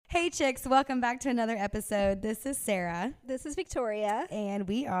Hey chicks, welcome back to another episode. This is Sarah. This is Victoria. And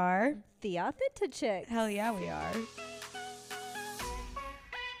we are The AuthentiChicks. Hell yeah, we are.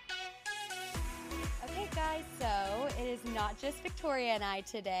 Okay guys, so it is not just Victoria and I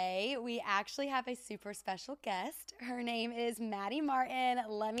today. We actually have a super special guest. Her name is Mady Martin.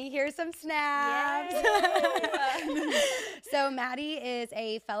 Let me hear some snaps. So Mady is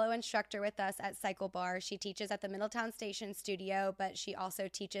a fellow instructor with us at Cyclebar. She teaches at the Middletown Station studio, but she also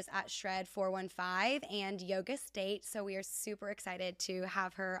teaches at Shred415 and Yogast8. So we are super excited to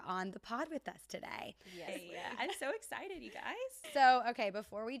have her on the pod with us today. Yes, I'm so excited, you guys. So, okay,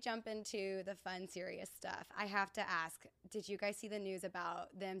 before we jump into the fun, serious stuff, I have to ask, did you guys see the news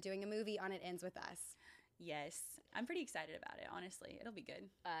about them doing a movie on It Ends With Us? Yes, I'm pretty excited about it, honestly. It'll be good.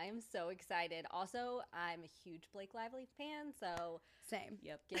 I'm so excited. Also, I'm a huge Blake Lively fan, so... Same.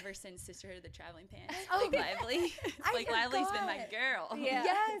 Yep, ever since Sisterhood of the Traveling Pants. Oh, Blake Lively. Blake Lively's been my girl. Yeah.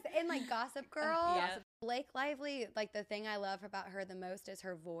 Yes, and like Gossip Girl. Yeah. Blake Lively, like the thing I love about her the most is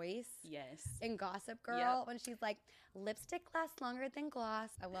her voice. Yes. In Gossip Girl, Yep. when she's like, lipstick lasts longer than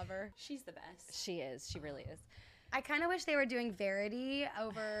gloss. I love her. She's the best. She is. She really is. I kind of wish they were doing Verity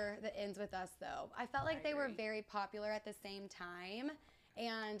over The Ends With Us, though. I felt like they were very popular at the same time.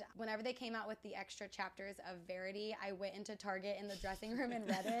 And whenever they came out with the extra chapters of Verity, I went into Target in the dressing room and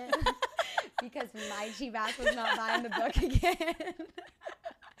read it because my cheap ass was not buying the book again.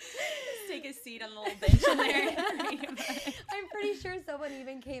 Take a seat on the little bench in there. I'm pretty sure someone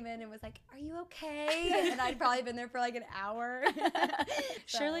even came in and was like, "Are you okay?" And I'd probably been there for like an hour.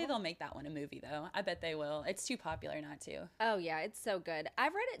 Surely they'll make that one a movie, though. I bet they will. It's too popular not to. Oh, yeah, it's so good.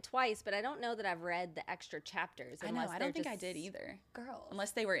 I've read it twice, but I don't know that I've read the extra chapters. I know. I don't think I did either. Girls.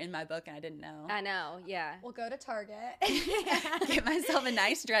 Unless they were in my book and I didn't know. I know, yeah. We'll go to Target. Get myself a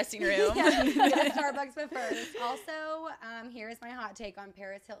nice dressing room. Yeah, go to Starbucks but first. Also, here is my hot take on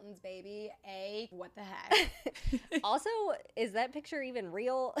Paris Hilton's baby. What the heck? Also, is that picture even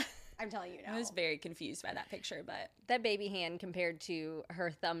real? I'm telling you no. I was very confused by that picture, but... That baby hand compared to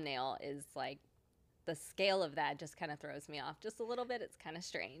her thumbnail is like... The scale of that just kind of throws me off just a little bit. It's kind of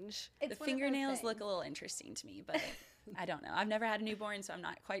strange. It's the fingernails look a little interesting to me, but I don't know. I've never had a newborn, so I'm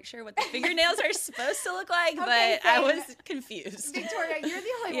not quite sure what the fingernails are supposed to look like, Okay, but I same. was confused. Victoria, you're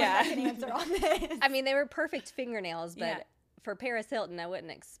the only one that can answer on this. I mean, they were perfect fingernails, but Yeah. for Paris Hilton, I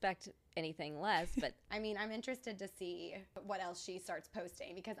wouldn't expect anything less. But I mean, I'm interested to see what else she starts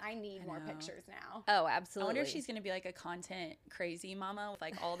posting because I need more know. pictures now. oh, I absolutely. wonder if she's going to be like a content crazy mama with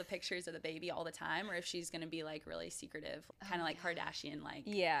like all the pictures of the baby all the time, or if she's going to be like really secretive, kind of like Kardashian, like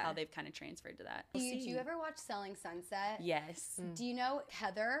how they've kind of transferred to that. Do We'll see. you ever watch Selling Sunset? Yes. Do you know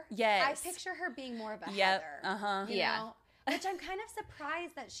Heather? Yes. I picture her being more of a Yep. Heather. You Yeah. know? Which I'm kind of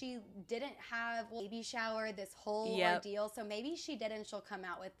surprised that she didn't have a baby shower, this whole Yep. ordeal. So maybe she did and she'll come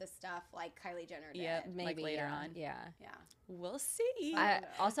out with the stuff like Kylie Jenner did. Yep. Maybe like later yeah. on. Yeah. Yeah. We'll see. I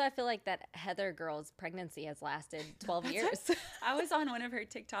feel like that Heather girl's pregnancy has lasted 12 years. I was on one of her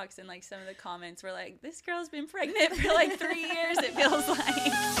TikToks and like some of the comments were like, this girl's been pregnant for like 3 years, it feels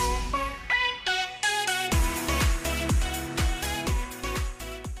like.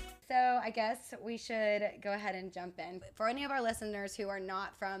 So I guess we should go ahead and jump in. For any of our listeners who are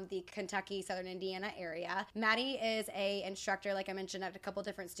not from the Kentucky, Southern Indiana area, Mady is a instructor, like I mentioned, at a couple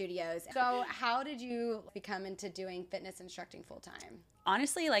different studios. So how did you become into doing fitness instructing full time?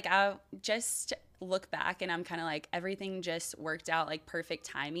 Honestly, like I just look back and I'm kind of like everything just worked out like perfect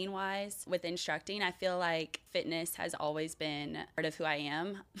timing wise with instructing. I feel like fitness has always been part of who I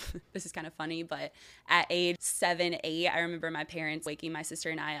am. This is kind of funny, but at age 7, 8, I remember my parents waking my sister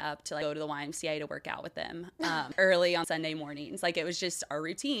and I up to like go to the YMCA to work out with them early on Sunday mornings. Like it was just our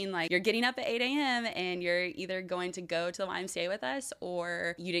routine. Like you're getting up at 8 a.m. and you're either going to go to the YMCA with us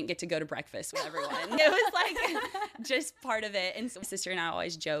or you didn't get to go to breakfast with everyone. It was like just part of it. And so my sister and I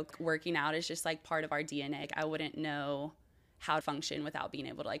always joke working out is just like part of our DNA. I wouldn't know how to function without being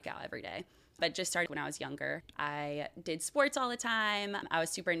able to like go out every day. But just started when I was younger. I did sports all the time. I was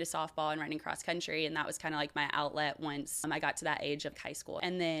super into softball and running cross country, and that was kind of like my outlet once I got to that age of high school.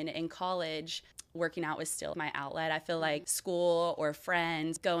 And then in college, working out was still my outlet. I feel like school or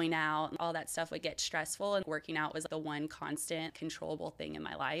friends, going out, all that stuff would get stressful, and working out was the one constant controllable thing in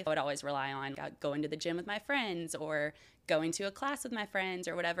my life. I would always rely on going to the gym with my friends or going to a class with my friends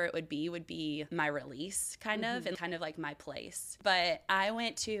or whatever it would be my release kind of and kind of like my place. But I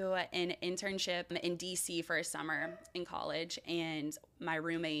went to an internship in DC for a summer in college, and my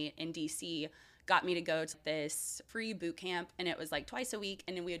roommate in DC got me to go to this free boot camp, and it was like twice a week,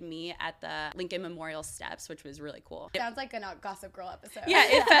 and then we would meet at the Lincoln Memorial Steps, which was really cool. Sounds like a Gossip Girl episode. Yeah,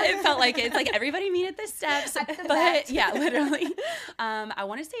 it felt like it. It's like everybody meet at the steps. But yeah, literally. I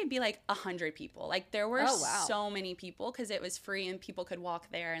want to say it'd be like 100 people. Like there were so many people because it was free and people could walk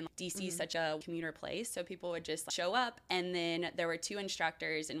there. And DC is such a commuter place, so people would just show up. And then there were 2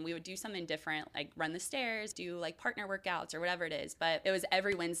 instructors, and we would do something different, like run the stairs, do like partner workouts or whatever it is. But it was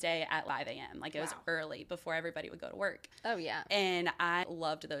every Wednesday at 5 a.m. Like it was early before everybody would go to work. Oh yeah. And I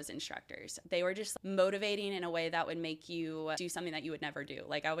loved those instructors. They were just motivating in a way that would make you do something that you would never do.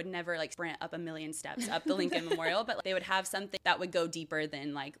 Like I would never like sprint up 1,000,000 steps up the Lincoln Memorial, but they would have something that would go deeper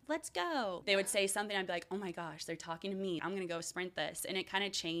than like, let's go. They would say something, I'd be like, oh my gosh, they're talking to me. I'm going to go sprint this. And it kind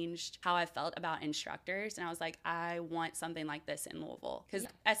of changed how I felt about instructors. And I was like, I want something like this in Louisville. Because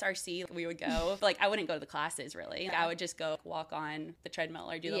SRC, we would go, like I wouldn't go to the classes really. Like, I would just go walk on the treadmill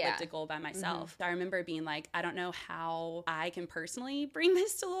or do the elliptical by myself. So I remember being like, I don't know how I can personally bring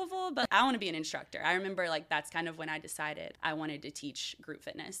this to Louisville, but I want to be an instructor. I remember like that's kind of when I decided I wanted to teach group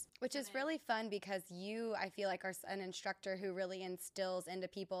fitness. Which is really fun because you, I feel like, are an instructor who really instills into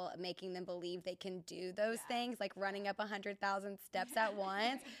people, making them believe they can do those things, like running up 100,000 steps at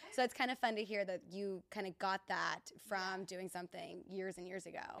once. So it's kind of fun to hear that you kind of got that from doing something years and years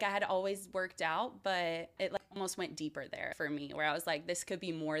ago. I had always worked out, but it like almost went deeper there for me, where I was like, this could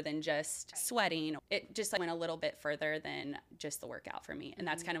be more than just sweating. It just like went a little bit further than just the workout for me. And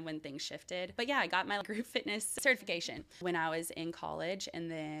that's kind of when things shifted. But yeah, I got my group fitness certification when I was in college.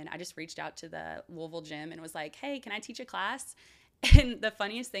 And then I just reached out to the Louisville gym and was like, hey, can I teach a class? And the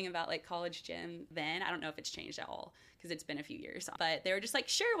funniest thing about like college gym then, I don't know if it's changed at all because it's been a few years, but they were just like,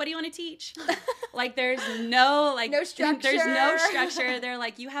 sure, what do you want to teach? Like there's no like no structure. There's no structure. They're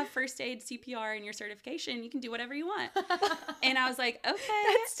like, you have first aid, CPR in your certification, you can do whatever you want. And I was like, okay.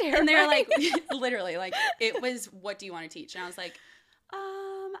 That's terrifying. And they're like, literally like it was, what do you want to teach? And I was like,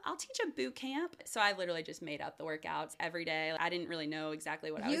 I'll teach a boot camp. So I literally just made up the workouts every day. I didn't really know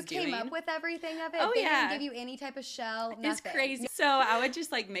exactly what I was doing. You came up with everything of it? Oh, they yeah. didn't give you any type of shell, nothing. It's crazy. So I would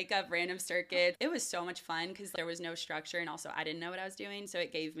just like make up random circuits. It was so much fun because there was no structure, and also I didn't know what I was doing. So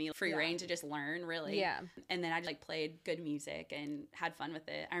it gave me free reign to just learn, really. Yeah. And then I like played good music and had fun with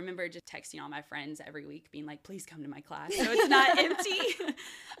it. I remember just texting all my friends every week being like, please come to my class so it's not empty.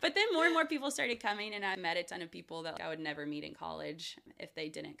 But then more and more people started coming, and I met a ton of people that I would never meet in college if they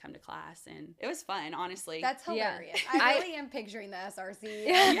didn't come to class. And it was fun, honestly. That's hilarious. I really am picturing the SRC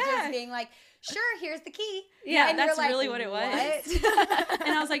just being like, sure, here's the key. Yeah, and that's like, really what it was. And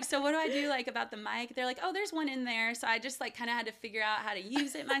I was like, so what do I do like about the mic? They're like, oh, there's one in there. So I just like kind of had to figure out how to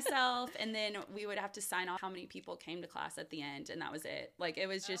use it myself. And then we would have to sign off how many people came to class at the end. And that was it. Like it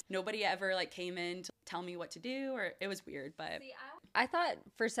was just nobody ever like came in to tell me what to do, or it was weird. But I thought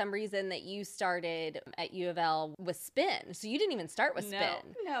for some reason that you started at U of L with spin. So you didn't even start with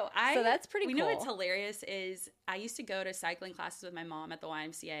spin. No. So that's pretty cool. You know what's hilarious is I used to go to cycling classes with my mom at the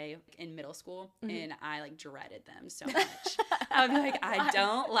YMCA in middle school, and I like dreaded them so much. I would be like, I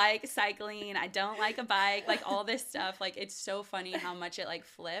don't like cycling. I don't like a bike, like all this stuff. Like it's so funny how much it like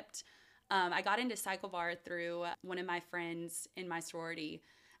flipped. I got into Cyclebar through one of my friends in my sorority.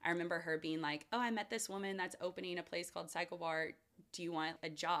 I remember her being like, oh, I met this woman that's opening a place called Cyclebar. Do you want a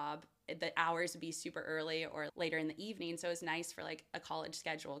job? The hours would be super early or later in the evening. So it was nice for like a college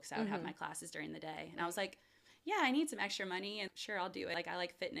schedule because I would have my classes during the day. And I was like, yeah, I need some extra money, and sure, I'll do it. Like, I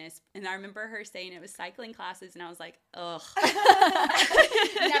like fitness. And I remember her saying it was cycling classes, and I was like, ugh.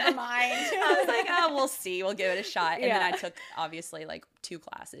 Never mind. I was like, oh, we'll see. We'll give it a shot. And then I took, obviously, like 2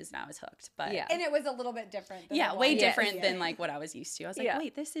 classes, and I was hooked. But and it was a little bit different. Than way different than, like, what I was used to. I was like,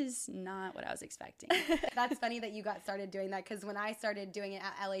 wait, this is not what I was expecting. That's funny that you got started doing that, because when I started doing it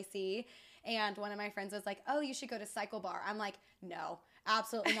at LAC, and one of my friends was like, oh, you should go to Cyclebar. I'm like, no.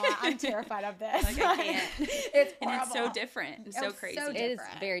 Absolutely not. I'm terrified of this. Like, I can't. It's horrible. And it's so different. It's so crazy. It is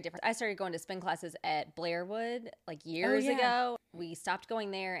very different. I started going to spin classes at Blairwood like years ago. We stopped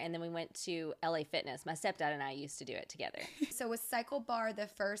going there, and then we went to LA Fitness. My stepdad and I used to do it together. So was Cyclebar the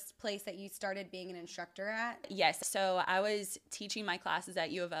first place that you started being an instructor at? Yes. So I was teaching my classes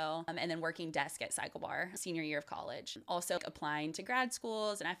at U of L and then working desk at Cyclebar senior year of college. Also applying to grad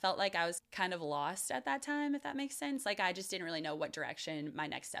schools, and I felt like I was kind of lost at that time, if that makes sense. Like I just didn't really know what direction my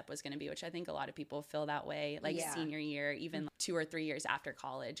next step was going to be, which I think a lot of people feel that way, like senior year, even 2 or 3 years after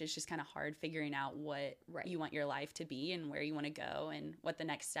college. It's just kind of hard figuring out what you want your life to be and where you want to go and what the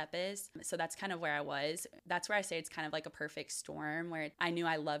next step is. So that's kind of where I was. That's where I say it's kind of like a perfect storm, where I knew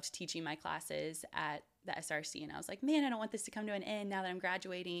I loved teaching my classes at the SRC, and I was like, man, I don't want this to come to an end now that I'm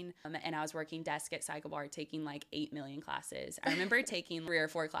graduating. And I was working desk at Cyclebar taking like 8 million classes. I remember taking 3 or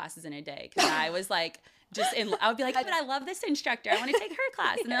 4 classes in a day because I was like, I would be like, but I love this instructor. I want to take her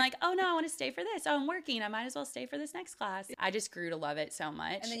class. And they're like, oh no, I want to stay for this. Oh, I'm working. I might as well stay for this next class. I just grew to love it so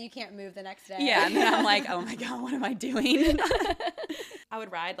much. And then you can't move the next day. Yeah. And then I'm like, oh my God, what am I doing? I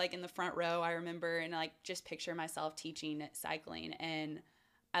would ride like in the front row, I remember, and like just picture myself teaching cycling. And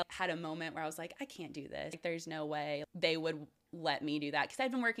I had a moment where I was like, I can't do this. Like, there's no way they would let me do that. Because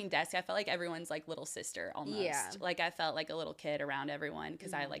I'd been working desk. I felt like everyone's like little sister almost. Yeah. Like I felt like a little kid around everyone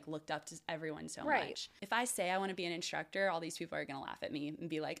because I like looked up to everyone so much. If I say I want to be an instructor, all these people are going to laugh at me and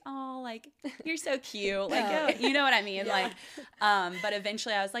be like, oh, like you're so cute. Like, oh, you know what I mean? Yeah. Like, but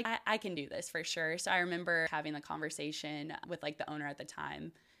eventually I was like, I can do this for sure. So I remember having the conversation with like the owner at the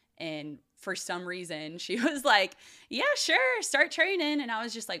time. And for some reason, she was like, yeah, sure, start training. And I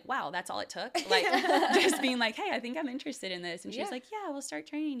was just like, wow, that's all it took. Like, just being like, hey, I think I'm interested in this. And she was like, yeah, we'll start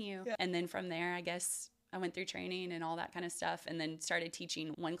training you. Yeah. And then from there, I guess I went through training and all that kind of stuff, and then started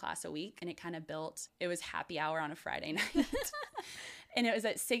teaching 1 class a week. And it kind of built, it was happy hour on a Friday night. And it was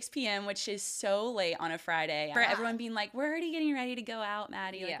at 6 p.m., which is so late on a Friday. For everyone being like, we're already getting ready to go out,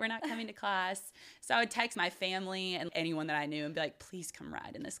 Mady. Like, we're not coming to class. So I would text my family and anyone that I knew and be like, please come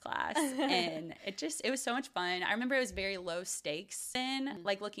ride in this class. And it was so much fun. I remember it was very low stakes then,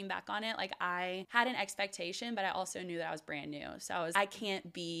 like looking back on it. Like I had an expectation, but I also knew that I was brand new. So I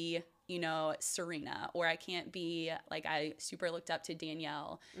can't be, you know, Serena, or I can't be like, I super looked up to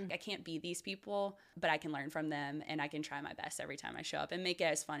Danielle. I can't be these people, but I can learn from them, and I can try my best every time I show up and make it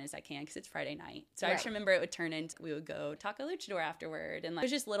as fun as I can because it's Friday night. So I just remember it would turn into, we would go Taco Luchador afterward, and like, it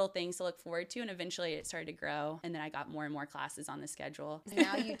was just little things to look forward to, and eventually it started to grow, and then I got more and more classes on the schedule. So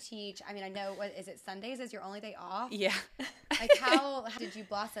now you teach, I mean, I know, what is it, Sundays is your only day off? Yeah. Like how did you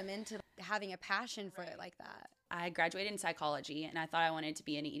blossom into having a passion for it like that? I graduated in psychology, and I thought I wanted to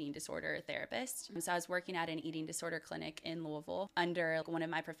be an eating disorder therapist. So I was working at an eating disorder clinic in Louisville under one of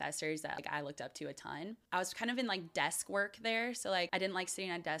my professors that like I looked up to a ton. I was kind of in like desk work there. So like I didn't like sitting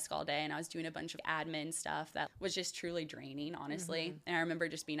at a desk all day, and I was doing a bunch of admin stuff that was just truly draining, honestly. And I remember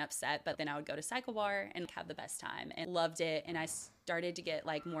just being upset, but then I would go to Cyclebar and have the best time and loved it. And I started to get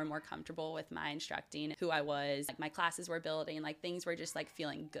like more and more comfortable with my instructing, who I was, like my classes were building, like things were just like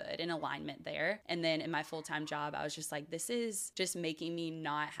feeling good in alignment there. And then in my full-time job, I was just like, this is just making me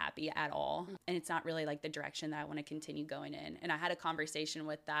not happy at all. And it's not really like the direction that I want to continue going in. And I had a conversation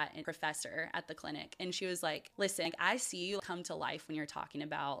with that professor at the clinic, and she was like, listen, like, I see you come to life when you're talking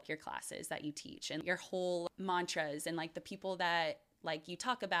about your classes that you teach and your whole mantras and like the people that like you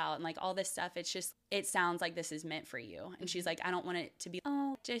talk about and like all this stuff. It's just, it sounds like this is meant for you. And she's like, I don't want it to be,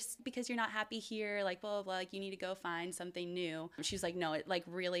 oh, just because you're not happy here, like blah, blah, blah, like you need to go find something new. She's like, no, it like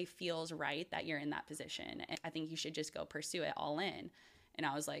really feels right that you're in that position. And I think you should just go pursue it all in. And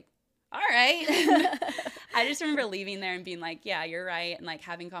I was like, all right. I just remember leaving there and being like, yeah, you're right. And like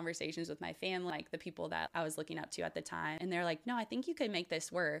having conversations with my family, like the people that I was looking up to at the time. And they're like, no, I think you could make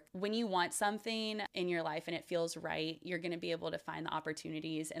this work. When you want something in your life and it feels right, you're going to be able to find the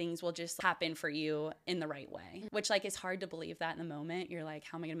opportunities and things will just happen for you in the right way, which like is hard to believe that in the moment. You're like,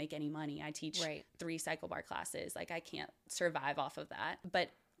 how am I going to make any money? I teach 3 Cyclebar classes. Like I can't survive off of that. But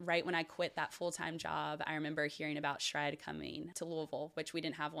right when I quit that full-time job, I remember hearing about Shred coming to Louisville, which we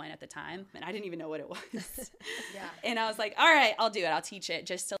didn't have one at the time. And I didn't even know what it was. And I was like, all right, I'll do it. I'll teach it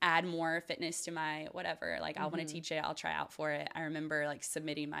just to add more fitness to my whatever. Like, I want to teach it. I'll try out for it. I remember like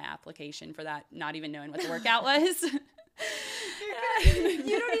submitting my application for that, not even knowing what the workout was.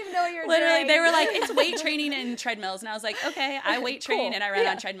 You don't even know what you're Literally, doing. they were like, it's weight training and treadmills. And I was like, okay, I weight train and I run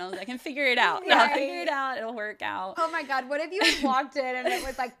on treadmills. I can figure it out. I'll figure it out. It'll work out. Oh my God. What if you had walked in and it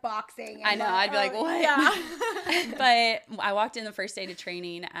was like boxing? I know. Like, I'd be like, what? Yeah. But I walked in the first day to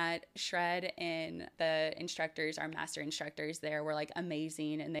training at Shred, and the instructors, our master instructors there, were like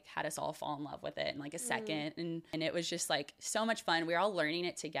amazing. And they had us all fall in love with it in like a second. And it was just like so much fun. We were all learning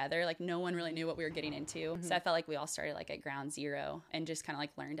it together. Like no one really knew what we were getting into. So I felt like we all started like at ground zero and just kind of like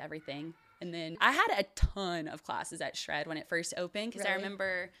learned everything. And then I had a ton of classes at Shred when it first opened, because I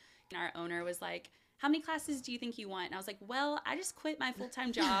remember our owner was like, how many classes do you think you want? And I was like, well, I just quit my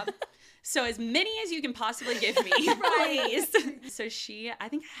full-time job. So as many as you can possibly give me, please. So I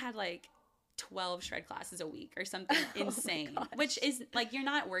think I had like 12 Shred classes a week or something insane, which is like, you're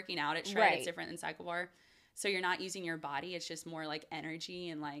not working out at Shred. It's different than Cyclebar. So you're not using your body. It's just more like energy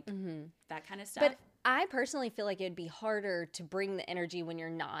and like that kind of stuff. But I personally feel like it'd be harder to bring the energy when you're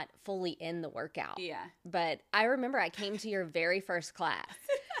not fully in the workout. Yeah. But I remember I came to your very first class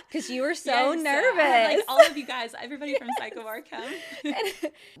Because you were so nervous. Like all of you guys, everybody from Cyclebar come.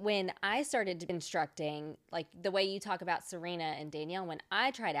 When I started instructing, like the way you talk about Serena and Danielle, when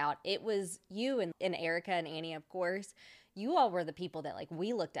I tried out, it was you and Erica and Annie, of course. You all were the people that like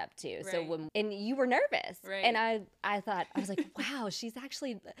we looked up to. Right. So and you were nervous. Right. And I thought, I was like, wow, she's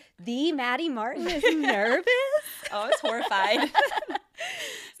actually the Mady Martin is nervous. Oh, I was horrified.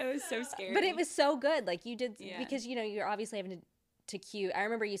 It was so scary. But it was so good. Like you did, because you know, you're obviously having to cue. I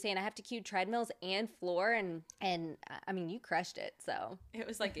remember you saying I have to cue treadmills and floor, and I mean, you crushed it. So it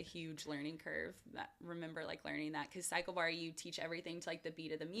was like a huge learning curve. Remember like learning that, because Cyclebar, you teach everything to like the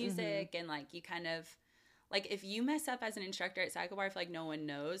beat of the music, and like you kind of like if you mess up as an instructor at Cyclebar, I feel like no one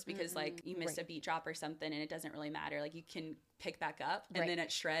knows, because like you missed a beat drop or something and it doesn't really matter. Like you can pick back up. And then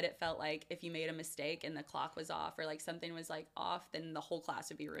at Shred, it felt like if you made a mistake and the clock was off or like something was like off, then the whole class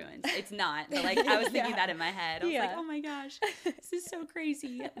would be ruined. It's not. But like I was thinking that in my head. I was like, oh my gosh, this is so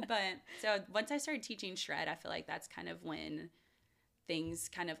crazy. But so once I started teaching Shred, I feel like that's kind of when things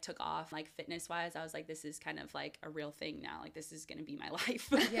kind of took off, like fitness wise. I was like, this is kind of like a real thing now. Like this is going to be my life.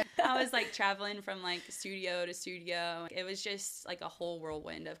 I was like traveling from like studio to studio. It was just like a whole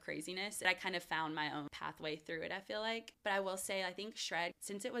whirlwind of craziness. And I kind of found my own pathway through it, I feel like. But I will say, I think Shred,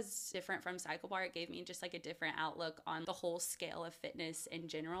 since it was different from Cyclebar, it gave me just like a different outlook on the whole scale of fitness in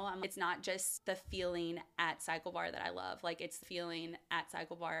general. It's not just the feeling at Cyclebar that I love. Like it's the feeling at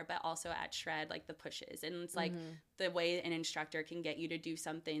Cyclebar, but also at Shred, like the pushes. And it's like the way an instructor can get you to do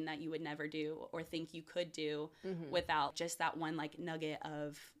something that you would never do or think you could do without just that one like nugget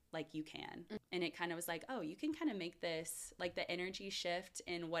of like you can. And it kind of was like, oh, you can kind of make this like the energy shift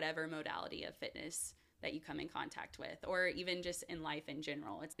in whatever modality of fitness that you come in contact with, or even just in life in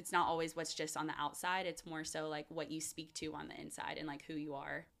general. It's not always what's just on the outside. It's more so like what you speak to on the inside and like who you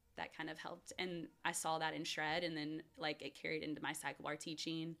are. That kind of helped. And I saw that in Shred, and then like it carried into my Cyclebar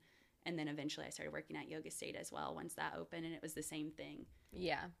teaching. And then eventually I started working at Yogast8 as well once that opened, and it was the same thing.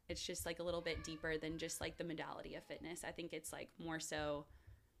 Yeah. It's just like a little bit deeper than just like the modality of fitness. I think it's like more so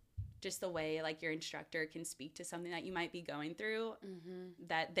just the way like your instructor can speak to something that you might be going through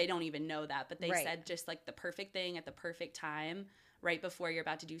that they don't even know that, but they said just like the perfect thing at the perfect time right before you're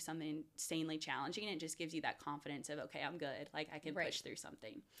about to do something insanely challenging. It just gives you that confidence of, okay, I'm good. Like I can push through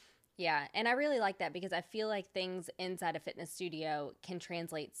something. Yeah, and I really like that because I feel like things inside a fitness studio can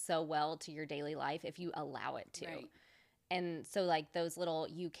translate so well to your daily life if you allow it to. Right. And so like those little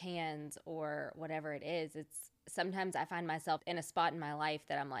you cans or whatever it is, it's sometimes I find myself in a spot in my life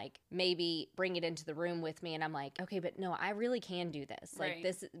that I'm like, maybe bring it into the room with me, and I'm like, okay, but no, I really can do this. Like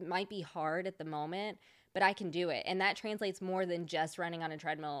this might be hard at the moment, but I can do it. And that translates more than just running on a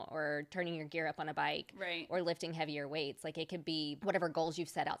treadmill or turning your gear up on a bike or lifting heavier weights. Like it could be whatever goals you've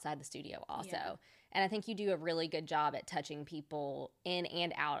set outside the studio also. Yeah. And I think you do a really good job at touching people in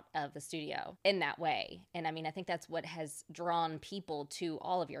and out of the studio in that way. And I mean, I think that's what has drawn people to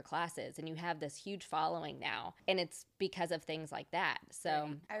all of your classes. And you have this huge following now. And it's because of things like that. So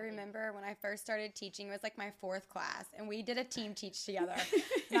I remember when I first started teaching, it was like my 4th class. And we did a team teach together.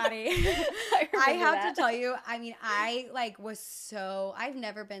 Mady, I have to tell you, I mean, I like was so, I've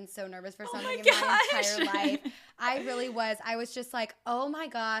never been so nervous for something in my entire life. I really was. I was just like, oh my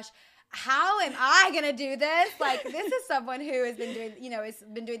gosh. How am I going to do this? Like, this is someone who has been doing, has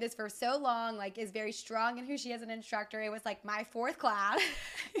been doing this for so long, like is very strong in who she is as an instructor. It was like my 4th class,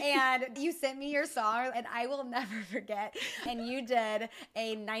 and you sent me your song, and I will never forget. And you did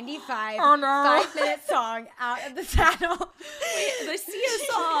a 95 5-minute song out of the saddle. Wait, the Sia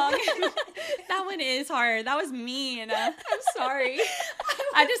song. That one is hard. That was mean. I'm sorry.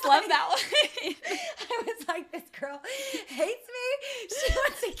 I just love that one. I was like, this girl hates me. She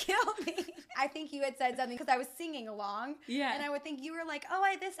wants to kill me. I think you had said something because I was singing along. Yeah. And I would think you were like, oh,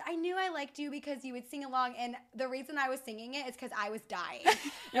 I knew I liked you because you would sing along. And the reason I was singing it is because I was dying.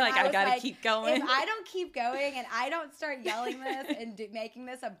 You're like, I got to keep going. If I don't keep going and I don't start yelling this and making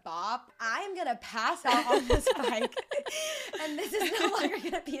this a bop, I'm going to pass out on this bike. And this is no longer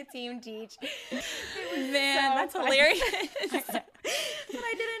going to be a team teach. Man, that's hilarious. But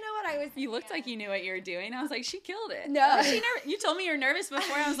I didn't know what I was doing. You looked like you knew what you were doing. I was like, she killed it. No. You told me you're nervous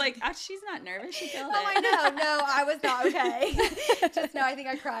before. I was like, she's not nervous. She killed it. Oh, I know. No, I was not okay. Just no, I think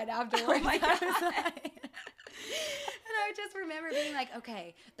I cried afterwards. Oh, my God. And I just remember being like,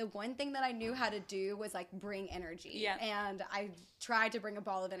 okay, the one thing that I knew how to do was like bring energy. Yeah. And I tried to bring a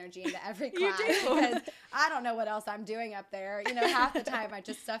ball of energy into every class because I don't know what else I'm doing up there. Half the time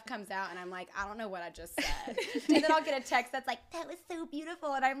stuff comes out and I'm like, I don't know what I just said. And then I'll get a text that's like, that was so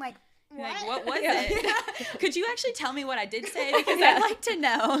beautiful. And I'm like, Like, what was it? Could you actually tell me what I did say? Because I'd like to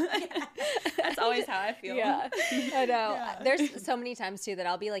know. That's always how I feel. Yeah, I know. Yeah. There's so many times, too, that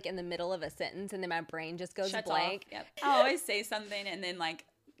I'll be, like, in the middle of a sentence, and then my brain just goes blank. Yep. I'll always say something, and then, like,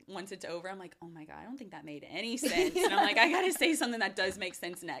 once it's over, I'm like, oh, my God, I don't think that made any sense. And I'm like, I got to say something that does make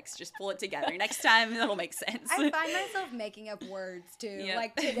sense next. Just pull it together. Next time, it'll make sense. I find myself making up words, too. Yep.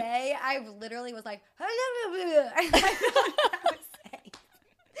 Like, today, I literally was like,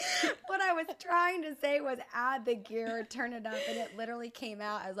 what I was trying to say was add the gear, turn it up, and it literally came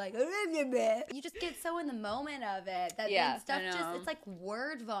out as like, you just get so in the moment of it that then stuff just, it's like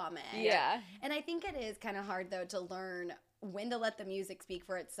word vomit. Yeah. And I think it is kind of hard, though, to learn when to let the music speak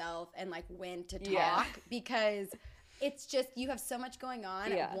for itself and like when to talk because it's just, you have so much going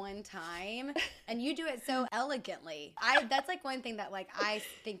on at one time, and you do it so elegantly. That's like one thing that like I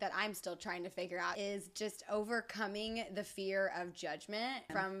think that I'm still trying to figure out is just overcoming the fear of judgment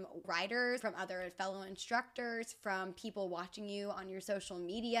from writers, from other fellow instructors, from people watching you on your social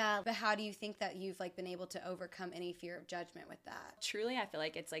media. But how do you think that you've like been able to overcome any fear of judgment with that? Truly, I feel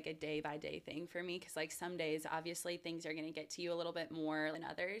like it's like a day by day thing for me because like some days, obviously, things are going to get to you a little bit more than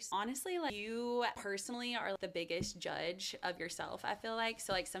others. Honestly, like you personally are the biggest judge of yourself, I feel like.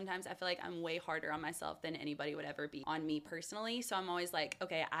 So like sometimes I feel like I'm way harder on myself than anybody would ever be on me personally. So I'm always like,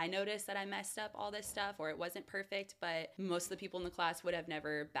 okay, I noticed that I messed up all this stuff or it wasn't perfect, but most of the people in the class would have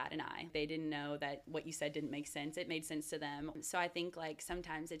never bat an eye. They didn't know that what you said didn't make sense. It made sense to them. So I think like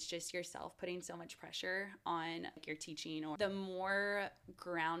sometimes it's just yourself putting so much pressure on like, your teaching. Or the more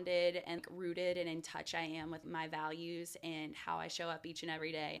grounded and rooted and in touch I am with my values and how I show up each and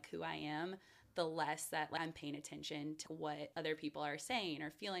every day, who I am, the less that I'm paying attention to what other people are saying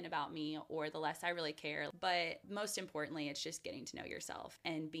or feeling about me, or the less I really care. But most importantly, it's just getting to know yourself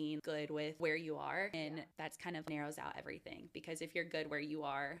and being good with where you are. And that's kind of narrows out everything, because if you're good where you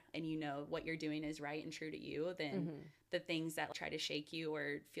are and you know what you're doing is right and true to you, then the things that try to shake you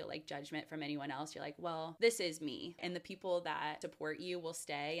or feel like judgment from anyone else, you're like, well, this is me. And the people that support you will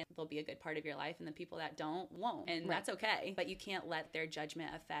stay and they'll be a good part of your life, and the people that don't won't. And that's okay. But you can't let their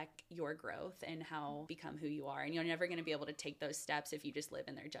judgment affect your growth and how become who you are. And you're never going to be able to take those steps if you just live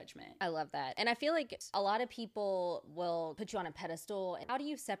in their judgment. I love that. And I feel like a lot of people will put you on a pedestal. How do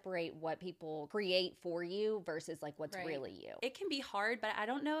you separate what people create for you versus like what's really you? It can be hard, but I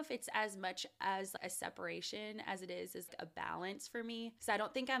don't know if it's as much as a separation as it is a balance for me. So I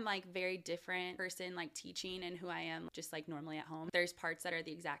don't think I'm like very different person like teaching and who I am just like normally at home. There's parts that are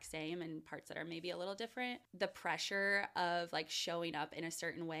the exact same and parts that are maybe a little different. The pressure of like showing up in a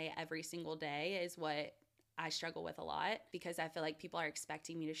certain way every single day is what I struggle with a lot, because I feel like people are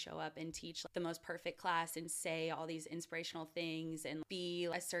expecting me to show up and teach the most perfect class and say all these inspirational things and be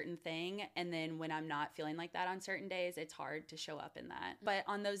a certain thing. And then when I'm not feeling like that on certain days, it's hard to show up in that. But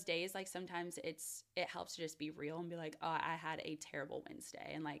on those days, like sometimes it helps to just be real and be like, oh, I had a terrible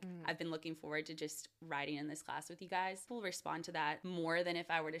Wednesday. And like, I've been looking forward to just riding in this class with you guys. People respond to that more than if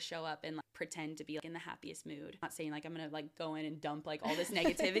I were to show up and like pretend to be like in the happiest mood. I'm not saying like I'm going to like go in and dump like all this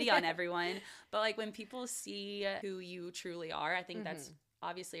negativity on everyone, but like when people see who you truly are, I think that's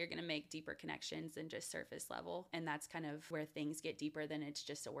obviously you're going to make deeper connections than just surface level. And that's kind of where things get deeper than it's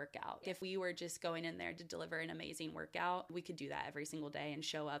just a workout. If we were just going in there to deliver an amazing workout, we could do that every single day and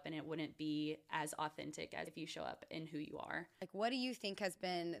show up, and it wouldn't be as authentic as if you show up in who you are. Like, what do you think has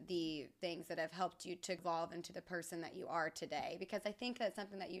been the things that have helped you to evolve into the person that you are today? Because I think that's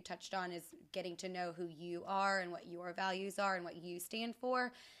something that you touched on is getting to know who you are and what your values are and what you stand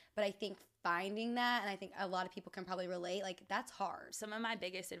for. But I think finding that, and I think a lot of people can probably relate, like that's hard. Some of my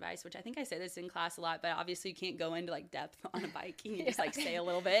biggest advice, which I think I say this in class a lot, but obviously you can't go into like depth on a bike. You just like say a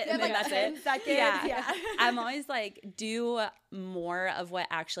little bit and then like that's it. Seconds. Yeah. I'm always like, do more of what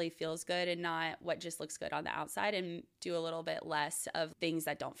actually feels good and not what just looks good on the outside, and do a little bit less of things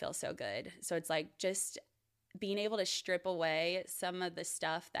that don't feel so good. So it's like just being able to strip away some of the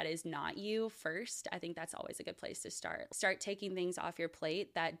stuff that is not you first. I think that's always a good place to start. Start taking things off your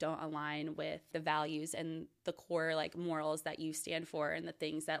plate that don't align with the values and the core like morals that you stand for and the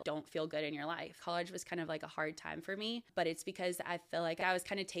things that don't feel good in your life. College was kind of like a hard time for me, but it's because I feel like I was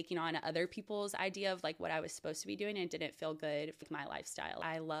kind of taking on other people's idea of like what I was supposed to be doing, and it didn't feel good with my lifestyle.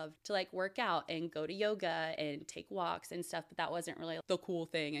 I loved to like work out and go to yoga and take walks and stuff, but that wasn't really the cool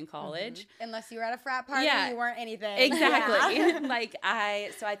thing in college. Unless you were at a frat party, you weren't anything. Exactly.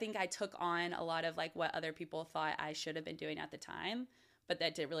 So I think I took on a lot of like what other people thought I should have been doing at the time. but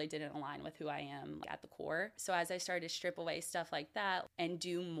that really didn't align with who I am at the core. So as I started to strip away stuff like that and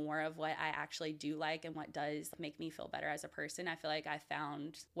do more of what I actually do like and what does make me feel better as a person, I feel like I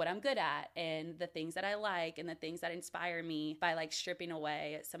found what I'm good at and the things that I like and the things that inspire me by like stripping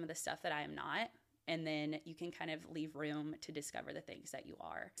away some of the stuff that I am not. And then you can kind of leave room to discover the things that you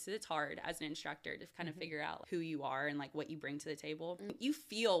are. So it's hard as an instructor to kind of figure out who you are and like what you bring to the table. You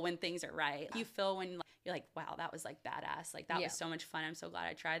feel when things are right. You feel when you're like, wow, that was like badass. Like that was so much fun. I'm so glad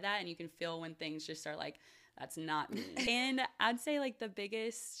I tried that. And you can feel when things just are like, that's not me. And I'd say like the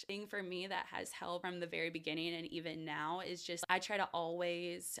biggest thing for me that has helped from the very beginning and even now is just I try to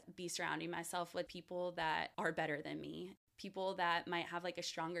always be surrounding myself with people that are better than me. People that might have like a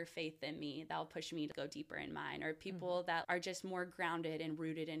stronger faith than me that'll push me to go deeper in mine, or people that are just more grounded and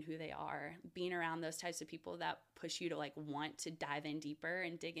rooted in who they are. Being around those types of people that push you to like want to dive in deeper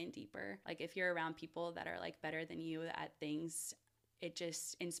and dig in deeper. Like if you're around people that are like better than you at things, it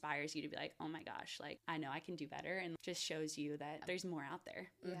just inspires you to be like, oh my gosh, like I know I can do better, and just shows you that there's more out there.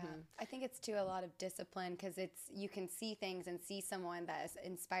 Yeah. I think it's too a lot of discipline, because you can see things and see someone that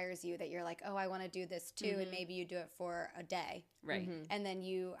inspires you that you're like, oh, I want to do this too. And maybe you do it for a day. Right. And then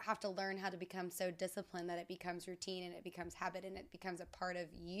you have to learn how to become so disciplined that it becomes routine and it becomes habit and it becomes a part of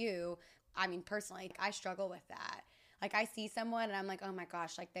you. I mean, personally, I struggle with that. Like I see someone and I'm like, oh my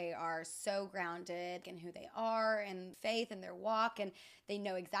gosh, like they are so grounded in who they are and faith and their walk, and they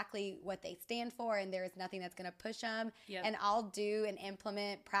know exactly what they stand for, and there is nothing that's going to push them. And I'll do and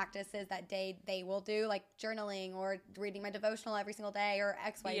implement practices that they will do, like journaling or reading my devotional every single day or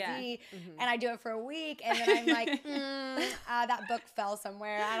XYZ. And I do it for a week, and then I'm like, that book fell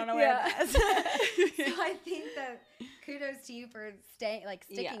somewhere. I don't know where it is. So I think that kudos to you for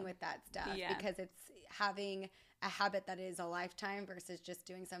sticking with that stuff, because it's having a habit that is a lifetime versus just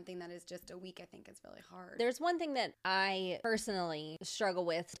doing something that is just a week, I think is really hard. There's one thing that I personally struggle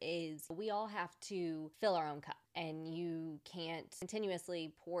with is we all have to fill our own cup, and you can't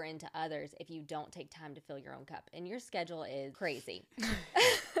continuously pour into others if you don't take time to fill your own cup. And your schedule is crazy.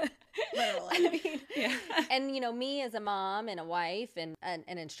 Literally. I mean, and you know, me as a mom and a wife and an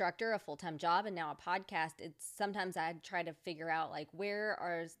instructor, a full-time job, and now a podcast, it's sometimes I try to figure out like where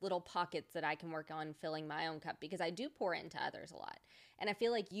are little pockets that I can work on filling my own cup, because I do pour into others a lot. And I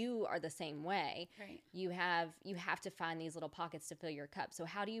feel like you are the same way. Right. You have to find these little pockets to fill your cup. So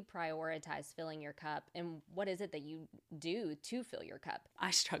how do you prioritize filling your cup, and what is it that you do to fill your cup?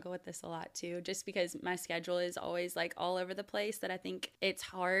 I struggle with this a lot too, just because my schedule is always like all over the place, that I think it's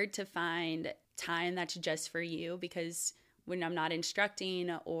hard to find time that's just for you, because when I'm not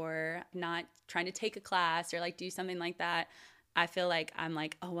instructing or not trying to take a class or like do something like that, I feel like I'm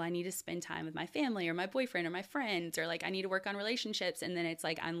like, oh, well, I need to spend time with my family or my boyfriend or my friends, or like I need to work on relationships. And then it's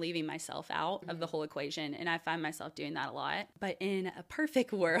like I'm leaving myself out of the whole equation. And I find myself doing that a lot. But in a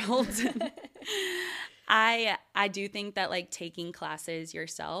perfect world, I do think that like taking classes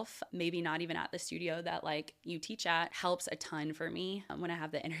yourself, maybe not even at the studio that like you teach at, helps a ton for me when I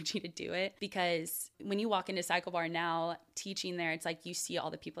have the energy to do it. Because when you walk into Cyclebar now, teaching there, it's like you see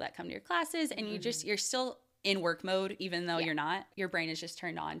all the people that come to your classes, and you're still in work mode, even though you're not. Your brain is just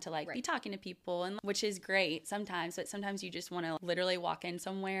turned on to like be talking to people, and which is great sometimes, but sometimes you just want to literally walk in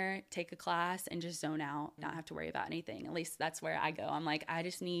somewhere, take a class, and just zone out, not have to worry about anything. At least that's where I go. I'm like, I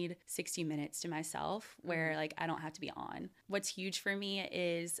just need 60 minutes to myself where like I don't have to be on. What's huge for me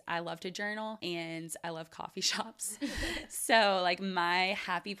is I love to journal and I love coffee shops. So like my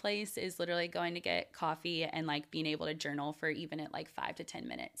happy place is literally going to get coffee and like being able to journal for even at like 5 to 10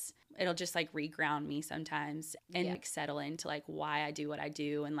 minutes. It'll just like reground me sometimes and like settle into like why I do what I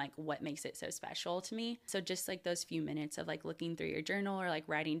do and like what makes it so special to me. So just like those few minutes of like looking through your journal or like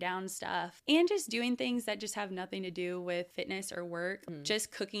writing down stuff and just doing things that just have nothing to do with fitness or work,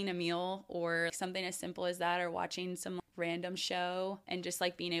 just cooking a meal or something as simple as that, or watching some random show and just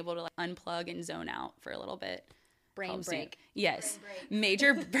like being able to like unplug and zone out for a little bit. Brain break. Yes. Brain break.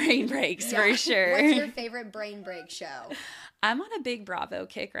 Major brain breaks for sure. What's your favorite brain break show? I'm on a big Bravo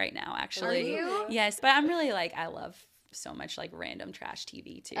kick right now, actually. Are you? Yes, but I'm really like, I love so much like random trash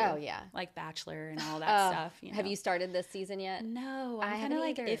TV too. Oh, yeah. Like Bachelor and all that stuff. You know? Have you started this season yet? No, I'm kind of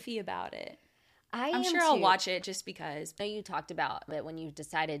like iffy about it. I'm sure I'll watch it just because. I know you talked about it when you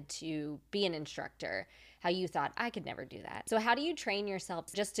decided to be an instructor, how you thought, I could never do that. So how do you train yourself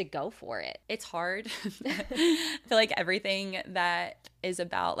just to go for it? It's hard. I feel like everything that is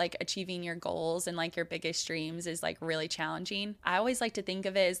about like achieving your goals and like your biggest dreams is like really challenging. I always like to think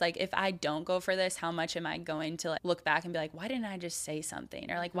of it as like, if I don't go for this, how much am I going to like look back and be like, why didn't I just say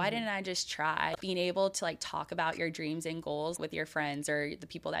something? Or like, why didn't I just try? Being able to like talk about your dreams and goals with your friends or the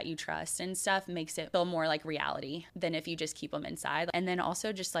people that you trust and stuff makes it feel more like reality than if you just keep them inside. And then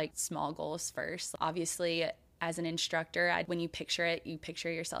also just like small goals first. Obviously, as an instructor, when you picture it, you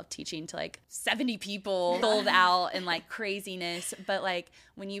picture yourself teaching to like 70 people sold out and like craziness. But like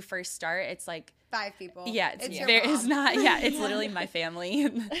when you first start, it's like 5 people. Yeah, it's not. Yeah, it's literally my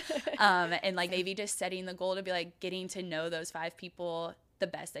family. And like maybe just setting the goal to be like getting to know those 5 people the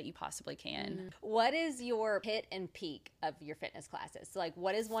best that you possibly can. What is your hit and peak of your fitness classes? So like,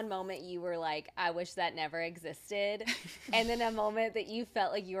 what is one moment you were like, I wish that never existed? And then a moment that you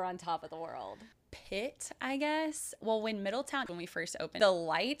felt like you were on top of the world? Pit, I guess. Well, when Middletown, when we first opened, the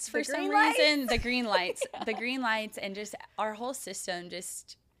lights for some reason, the green lights, and just our whole system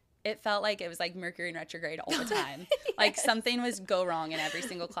just, it felt like it was like Mercury in retrograde all the time. Yes. Like something was go wrong in every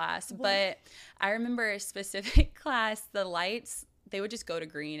single class. But I remember a specific class, the lights, they would just go to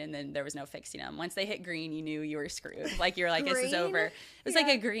green and then there was no fixing them. Once they hit green, you knew you were screwed. Like you were like, this is over. It was like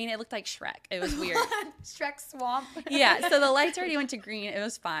a green. It looked like Shrek. It was weird. Shrek swamp. Yeah. So the lights already went to green. It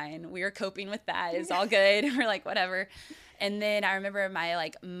was fine. We were coping with that. It's all good. We're like, whatever. And then I remember my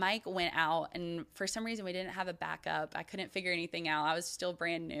like mic went out and for some reason we didn't have a backup. I couldn't figure anything out. I was still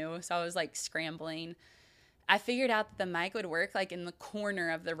brand new. So I was like scrambling. I figured out that the mic would work like in the corner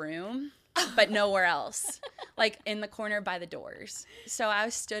of the room, but nowhere else, like in the corner by the doors. So I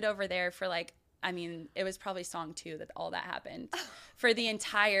stood over there for like, I mean, it was probably song 2 that all that happened for the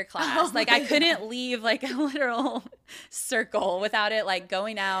entire class. Like I couldn't leave like a literal circle without it like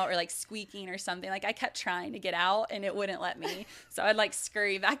going out or like squeaking or something. Like I kept trying to get out and it wouldn't let me. So I'd like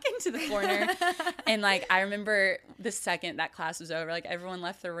scurry back into the corner. And like I remember the second that class was over, like everyone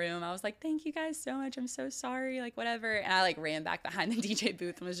left the room. I was like, thank you guys so much. I'm so sorry. Like whatever. And I like ran back behind the DJ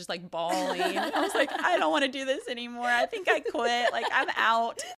booth and was just like bawling. I was like, I don't want to do this anymore. I think I quit. Like I'm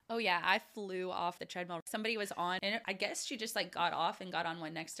out. Oh yeah, I flew off the treadmill. Somebody was on and I guess she just like got off and got on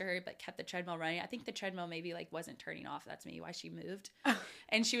one next to her but kept the treadmill running. I think the treadmill maybe like wasn't turning off. That's maybe why she moved.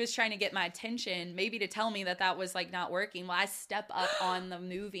 And she was trying to get my attention, maybe to tell me that that was like not working. Well, I step up on the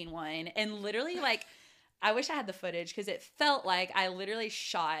moving one and literally like, I wish I had the footage because it felt like I literally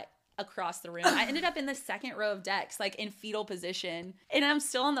shot across the room. I ended up in the second row of decks, like in fetal position, and I'm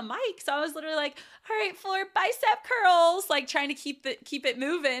still on the mic. So I was literally like, all right, floor bicep curls, like trying to keep it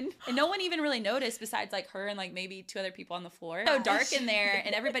moving. And no one even really noticed besides like her and like maybe 2 other people on the floor. So dark in there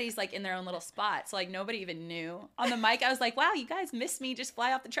and everybody's like in their own little spot. So like nobody even knew. On the mic, I was like, wow, you guys missed me. Just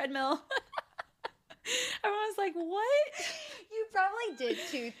fly off the treadmill. Everyone was like, what? You probably did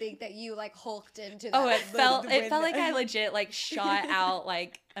too think that you like hulked into that. Oh, it felt like I legit like shot out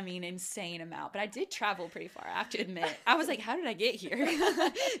like, I mean, insane amount. But I did travel pretty far, I have to admit. I was like, how did I get here?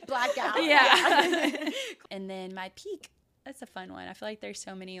 Blackout. Yeah. And then my peak, that's a fun one. I feel like there's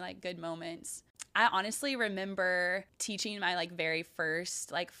so many like good moments. I honestly remember teaching my like very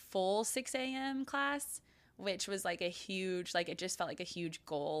first like full 6 a.m. class, which was like a huge, like it just felt like a huge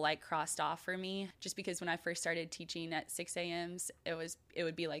goal like crossed off for me, just because when I first started teaching at 6 a.m.s, it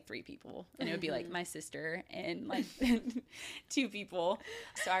would be like 3 people and it would be like my sister and like 2 people.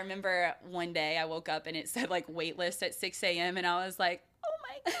 So I remember one day I woke up and it said like wait list at 6 a.m. and I was like, oh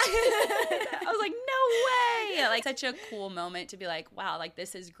my God. I was like, no way. Like such a cool moment to be like, wow, like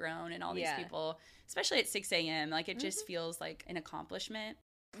this has grown and all these people, especially at 6 a.m. Like it just feels like an accomplishment.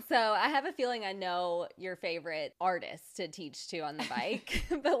 So I have a feeling I know your favorite artist to teach to on the bike,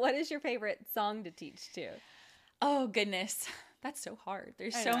 but what is your favorite song to teach to? Oh, goodness. That's so hard.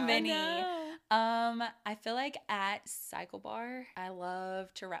 There's so many. I feel like at Cyclebar, I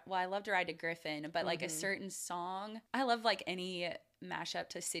love to ride to Gryffin, but like a certain song, I love like any mashup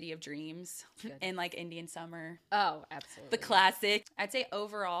to City of Dreams and like Indian Summer. Oh, absolutely. The classic. I'd say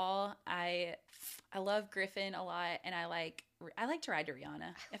overall, I love Gryffin a lot, and I like to ride to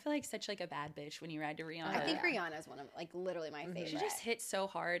Rihanna. I feel like such like a bad bitch when you ride to Rihanna. I think Rihanna is one of like literally my favorite. She just hits so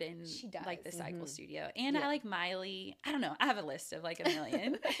hard in like the cycle studio. And I like Miley. I don't know. I have a list of like a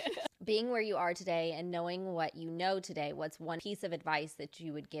million. Being where you are today and knowing what you know today, what's one piece of advice that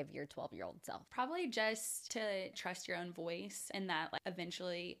you would give your 12-year-old self? Probably just to trust your own voice, and that like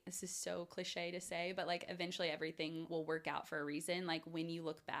eventually, this is so cliche to say, but like eventually everything will work out for a reason. Like when you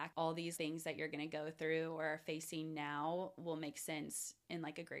look back, all these things that you're going to go through or are facing now will make sense in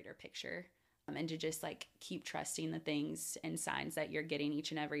like a greater picture. and to just like keep trusting the things and signs that you're getting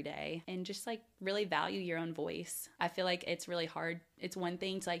each and every day, and just like really value your own voice. I feel like it's really hard. It's one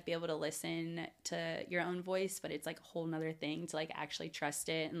thing to like be able to listen to your own voice, but it's like a whole nother thing to like actually trust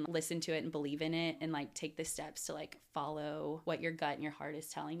it and listen to it and believe in it and like take the steps to like follow what your gut and your heart is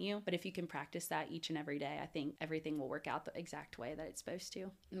telling you. But if you can practice that each and every day, I think everything will work out the exact way that it's supposed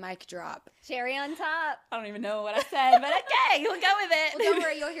to. Mic drop. Cherry on top. I don't even know what I said, but okay, we'll go with it. Well, don't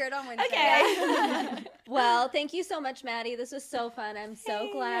worry, you'll hear it on Wednesday. Okay. Well, thank you so much, Mady. This was so fun. I'm so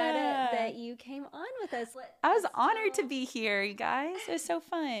glad that you came on with us. I was honored to be here, you guys. It was so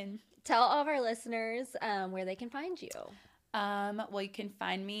fun. Tell all of our listeners where they can find you. Well, you can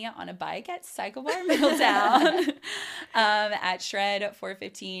find me on a bike at Cyclebar Middletown, at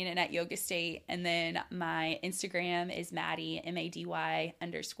Shred415 and at Yogast8. And then my Instagram is Mady, MADY_Martin.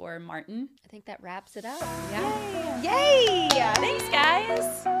 I think that wraps it up. Yeah. Yay! Thanks,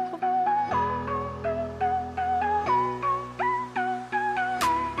 guys.